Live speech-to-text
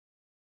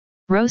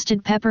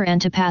Roasted pepper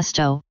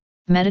antipasto,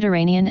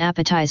 Mediterranean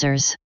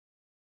appetizers.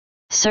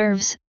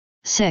 Serves,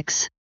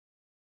 6.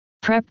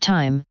 Prep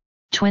time,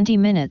 20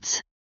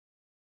 minutes.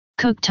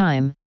 Cook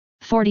time,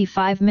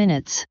 45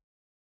 minutes.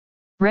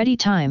 Ready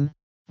time,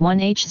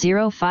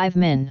 1h05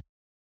 min.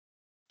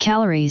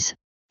 Calories,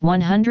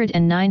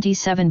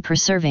 197 per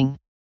serving.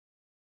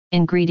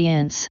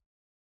 Ingredients: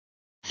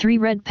 3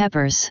 red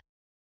peppers,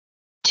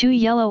 2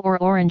 yellow or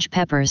orange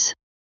peppers,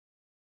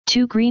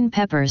 2 green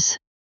peppers,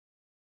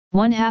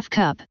 1/2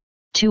 cup,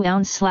 2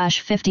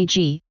 ounce/50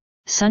 g,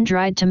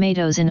 sun-dried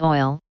tomatoes in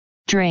oil,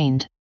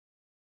 drained.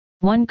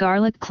 1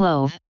 garlic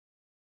clove.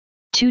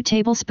 2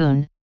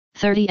 tablespoon,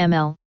 30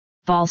 ml,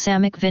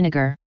 balsamic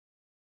vinegar.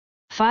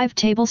 5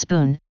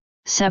 tablespoon,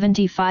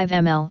 75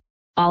 ml,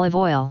 olive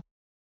oil.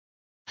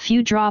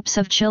 Few drops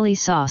of chili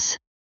sauce.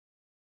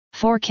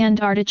 4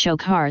 canned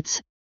artichoke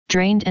hearts,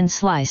 drained and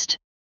sliced.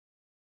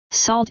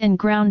 Salt and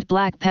ground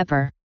black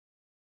pepper.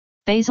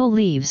 Basil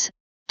leaves,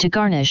 to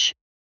garnish.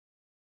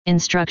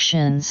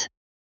 Instructions.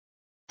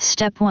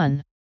 Step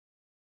 1.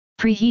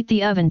 Preheat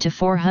the oven to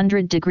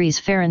 400 degrees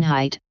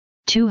Fahrenheit,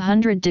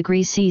 200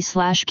 degrees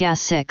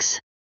C/gas 6.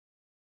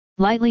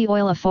 Lightly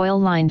oil a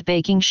foil-lined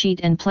baking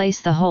sheet and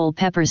place the whole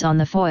peppers on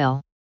the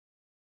foil.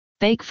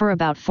 Bake for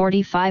about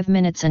 45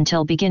 minutes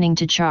until beginning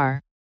to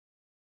char.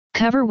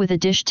 Cover with a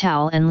dish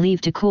towel and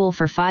leave to cool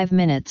for 5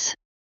 minutes.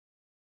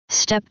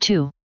 Step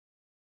 2.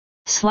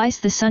 Slice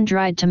the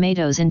sun-dried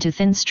tomatoes into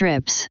thin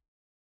strips.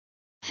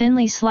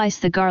 Thinly slice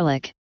the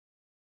garlic.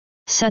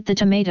 Set the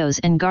tomatoes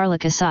and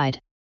garlic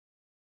aside.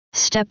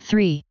 Step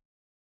 3.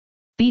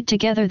 Beat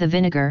together the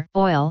vinegar,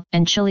 oil,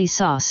 and chili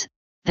sauce,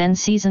 then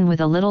season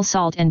with a little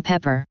salt and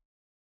pepper.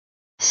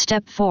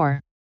 Step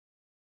 4.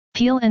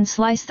 Peel and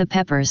slice the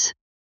peppers.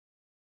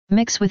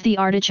 Mix with the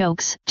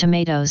artichokes,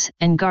 tomatoes,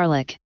 and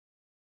garlic.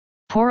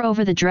 Pour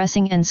over the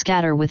dressing and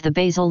scatter with the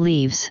basil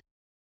leaves.